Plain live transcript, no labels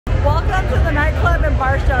Welcome to the Nightclub and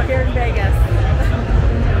Bar Show here in Vegas.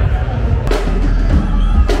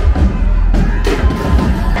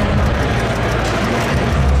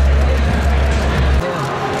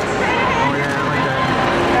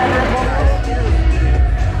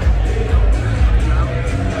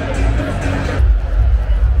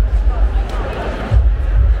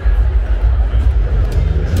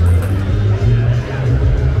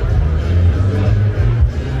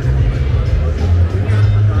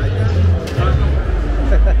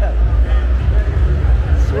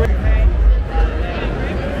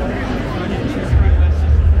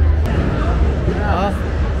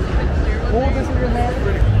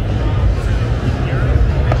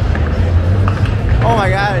 Oh my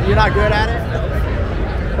God, you're not good at it?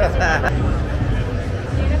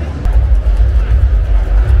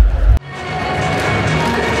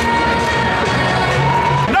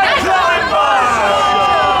 Nightclub and Bar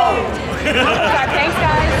Show! Thanks,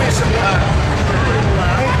 guys.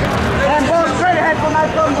 And go straight ahead for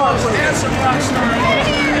Nightclub and Bar Show. And some rock stars.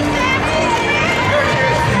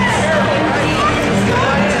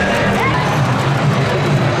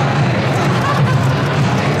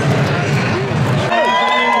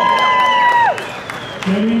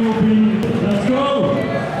 Let's go!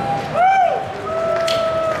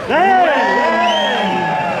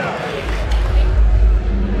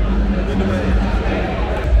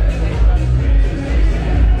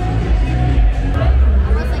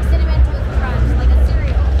 Almost like cinnamon toast crunch, like a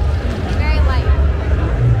cereal. Very light.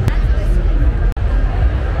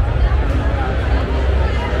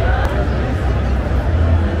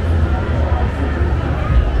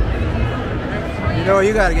 You know,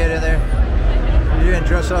 you gotta get in there. You didn't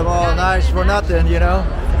dress up all nice for nothing, you know?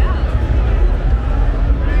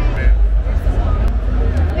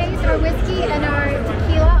 Base our whiskey and our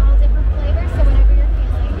tequila, all different flavors, so whatever you're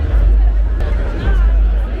feeling.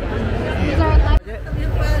 These are like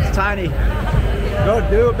It's tiny. Go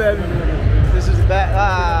do it, baby. This is bad.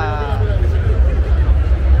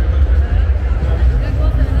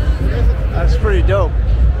 That's pretty dope.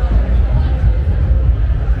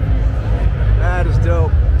 That is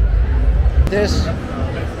dope. This.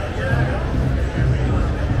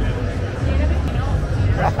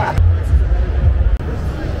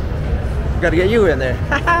 Gotta get you in there.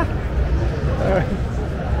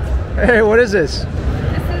 Hey, what is this? This is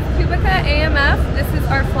Kubica AMF. This is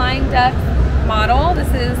our flying duck model.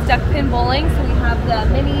 This is duck pin bowling. So we have the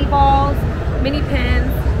mini balls, mini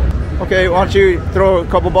pins. Okay, why don't you throw a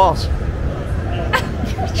couple balls?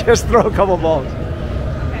 Just throw a couple balls.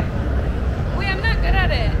 Okay. Wait, I'm not good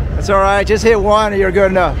at it. That's all right. Just hit one and you're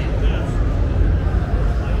good enough.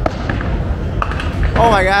 Oh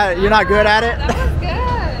my God, you're not good at it? That was good.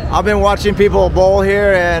 I've been watching people bowl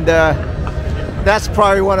here, and that's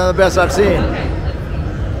probably one of the best I've seen.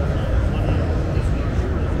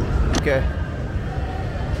 Okay.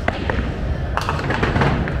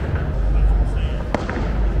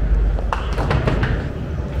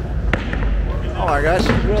 Oh my gosh,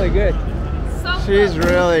 she's really good. So She's close.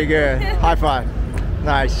 really good. High five.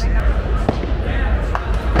 Nice.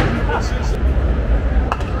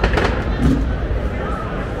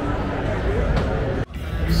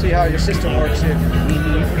 See how your system works here. What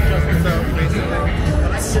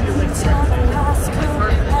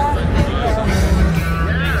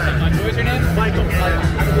was your name? Michael.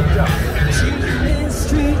 Good job.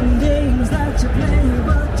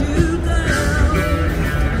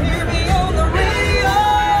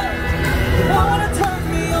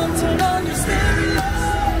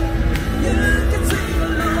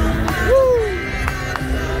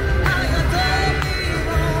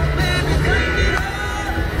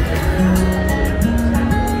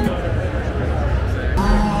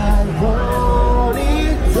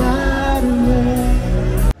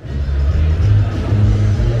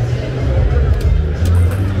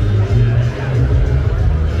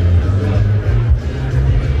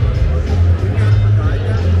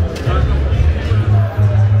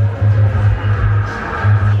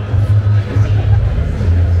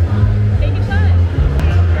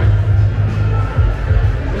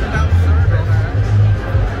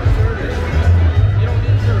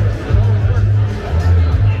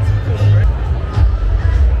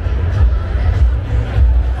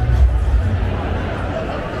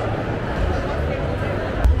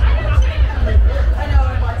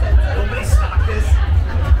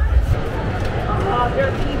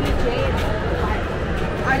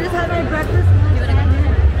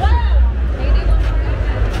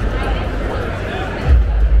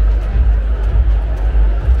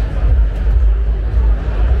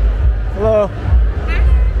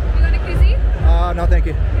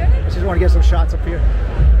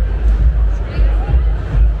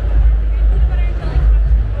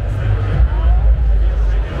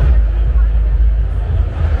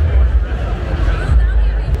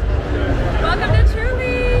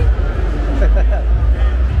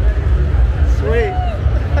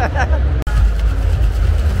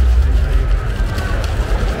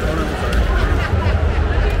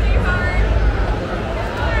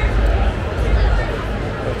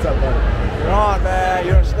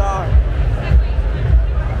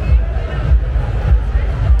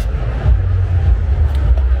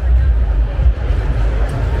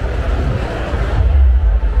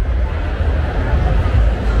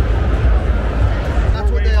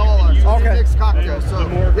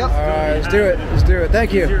 do it. Let's do it.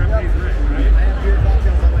 Thank you.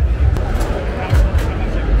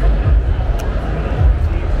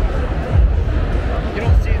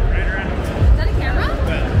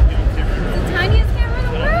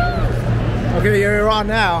 Okay, you're on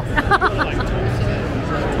now.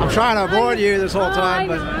 I'm trying to avoid you this whole time,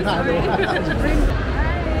 but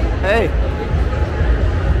hey.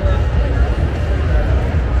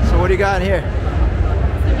 So what do you got in here?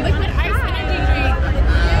 Liquid ice energy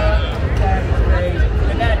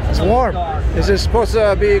drink. It's warm. Is this supposed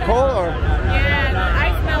to be cold or? Yeah, the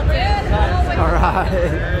ice melted. All right.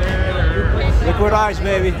 Liquid ice,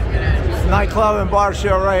 baby. Nightclub and Bar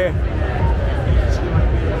Show right here.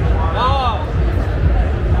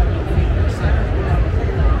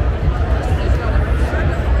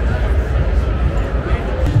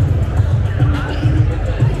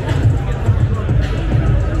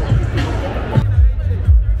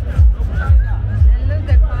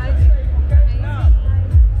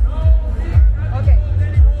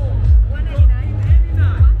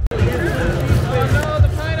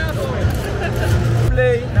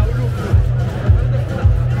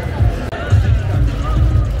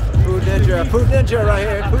 Food Ninja right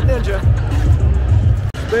here, Food Ninja.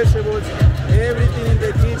 Vegetables, everything in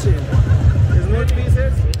the kitchen. There's more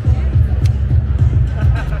pieces.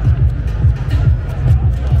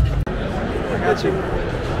 I got you.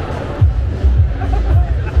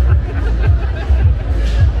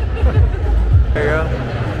 There you go.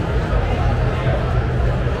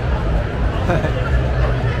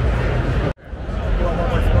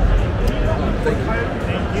 Thank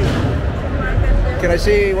you. Can I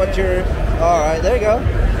see what you're... All right, there you go.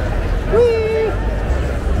 Whee!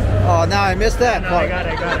 Oh, now I missed that part. I got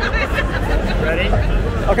it. Ready?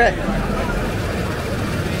 Okay.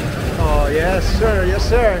 Oh, yes, sir. Yes,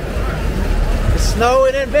 sir. It's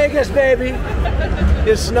snowing in Vegas, baby.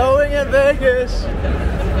 It's snowing in Vegas. The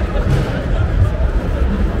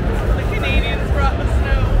Canadians brought the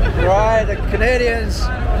snow. Right, the Canadians.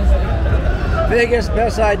 Biggest,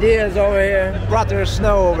 best ideas over here. Brought their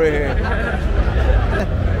snow over here.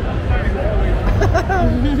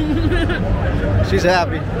 She's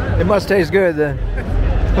happy. It must taste good then.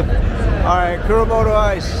 All right, Kuromoto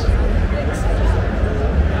ice.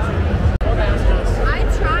 I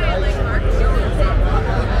try like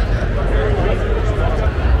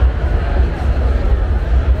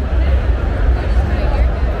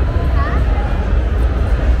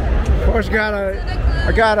Of course, I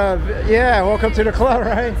gotta, yeah, welcome to the club,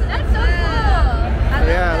 right? That's so cool.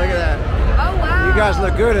 Yeah, look at that. Oh wow. You guys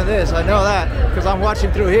look good in this. I know that because I'm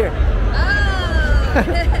watching through here. Oh.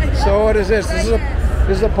 So what is this?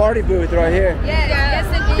 This is a party booth right here. Yes,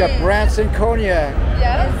 it You got Branson cognac,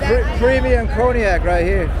 Yeah. premium cognac right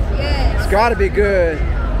here. Yes. It's got to be good.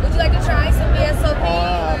 Would you like to try some VSOP?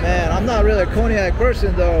 Oh man, I'm not really a cognac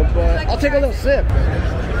person though, but I'll take a little sip.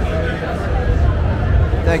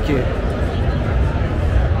 Thank you.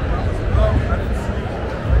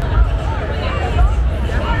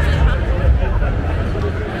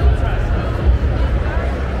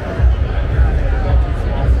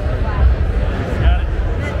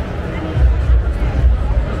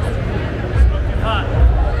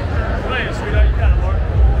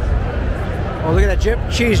 Oh, look at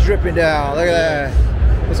that cheese dripping down. Look at that.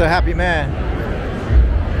 That's a happy man.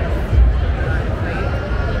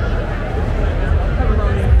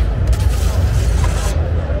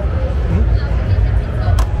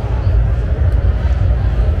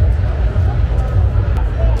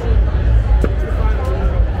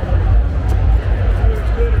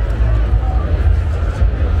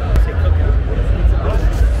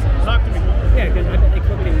 Talk to me. Yeah, because I bet they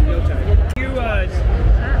cook it in no time.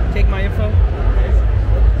 You take my info.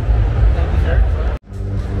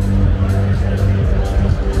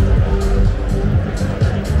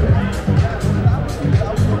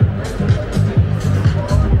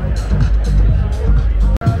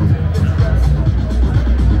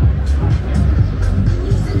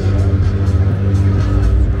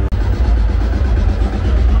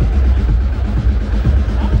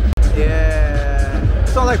 Yeah.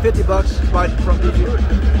 It's not like 50 bucks right from the view. You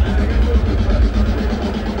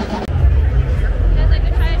guys like to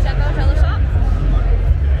try a jello shot?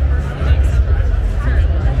 Thanks. Sure.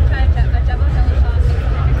 Let's try a jello shot.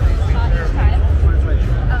 Shot each time.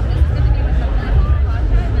 This is going to be with chocolate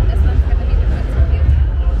vodka, and then this one's going to be the Prince review.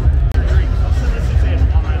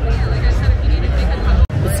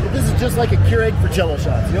 This is just like a Keurig for Jello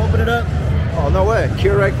shots. You open it up. Oh, no way.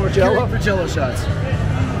 Keurig for Jello? Keurig for Jello shots.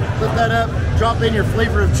 Flip that up. Drop in your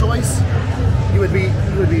flavor of choice. You would be.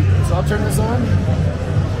 So I'll turn this on.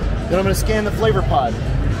 Then I'm going to scan the flavor pod.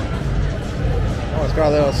 Oh, it's got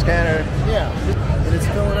a little scanner. Yeah, and it's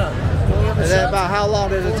filling up. Filling up the And then shots. about how long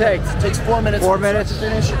does it take? It takes 4 minutes. 4 from start minutes? to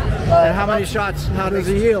finish. And how many shots? How does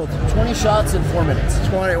it yield? 20 shots in 4 minutes.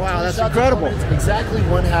 20. Wow, 20 that's shots in 4 incredible. minutes, exactly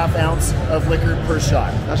 1/2 ounce of liquor per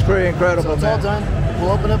shot. That's pretty incredible, So it's man. all done.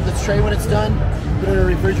 We'll open up the tray when it's done, put it in a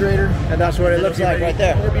refrigerator. And that's what it looks It'll be like ready- right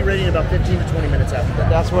there. It'll be ready in about 15 to 20 minutes after that.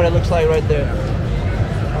 That's what it looks like right there.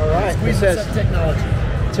 All right. It Squeeze says, this up technology.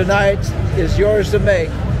 tonight is yours to make.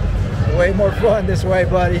 Way more fun this way,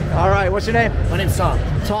 buddy. All right, what's your name? My name's Tom.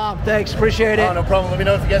 Tom, thanks, appreciate it. Oh, no problem. Let me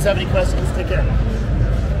know if you guys have any questions. Take care.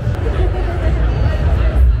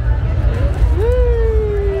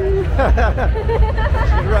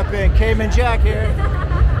 She's repping Cayman Jack here.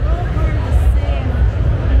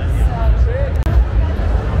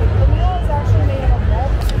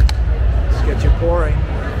 Let's get you pouring.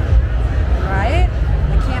 Right?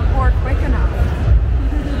 I can't pour quick enough.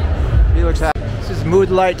 He looks happy. This is Mood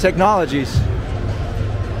Light Technologies.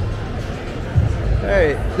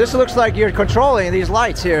 Hey, this looks like you're controlling these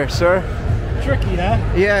lights here, sir. Tricky, huh?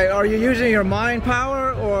 Yeah, are you using your mind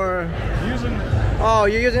power or? Using Oh,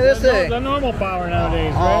 you're using this the thing? normal power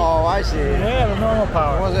nowadays, right? Oh, I see. Yeah, the normal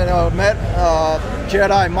power. Wasn't a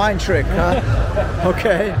Jedi mind trick, huh?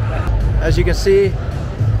 Okay. As you can see,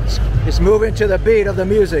 it's moving to the beat of the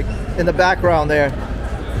music in the background there.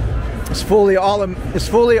 It's fully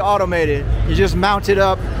automated. You just mount it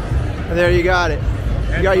up, and there you got it.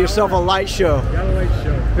 You got yourself a light show. Got a light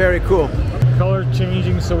show. Very cool. Color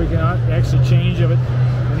changing, so we can actually change of it.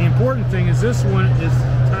 And the important thing is this one is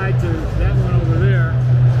tied to that one over there.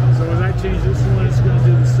 So as I change this one, it's going to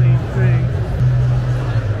do the same thing.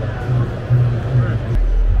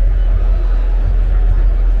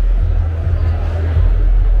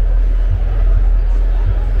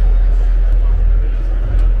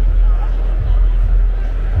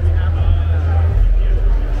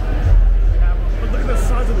 Look at the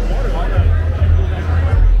size of the water.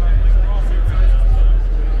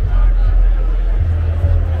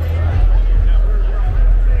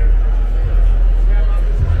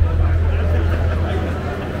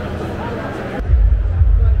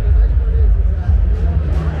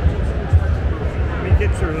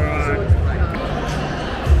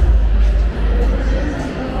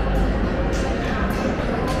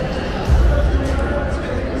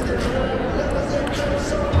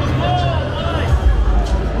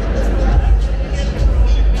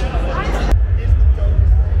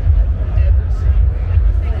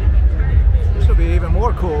 This will be even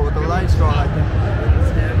more cool with the lights going like that.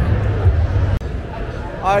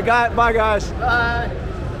 All right, bye guys. Bye.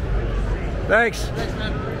 Thanks.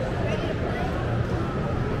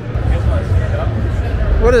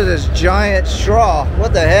 What is this giant straw?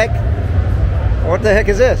 What the heck? What the heck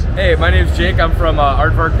is this? Hey, my name's Jake. I'm from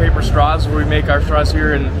Aardvark Paper Straws, where we make our straws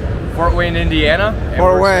here in Fort Wayne, Indiana. And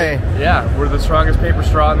Fort Wayne. Yeah, we're the strongest paper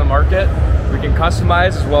straw in the market. We can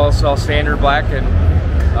customize as well as sell standard black and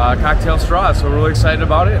cocktail straws. So we're really excited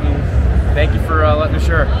about it, and thank you for letting us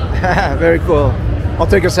share. Very cool. I'll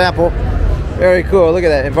take a sample. Very cool. Look at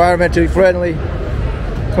that. Environmentally friendly,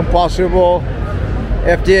 compostable,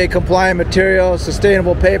 FDA compliant material,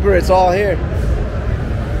 sustainable paper. It's all here.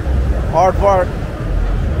 Aardvark.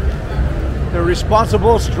 The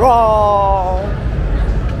responsible straw.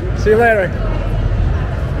 See you later.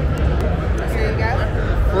 Here you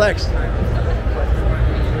go. Flex.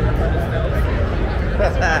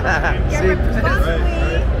 Yeah, See? responsibly.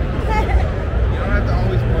 You don't have to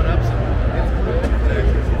always point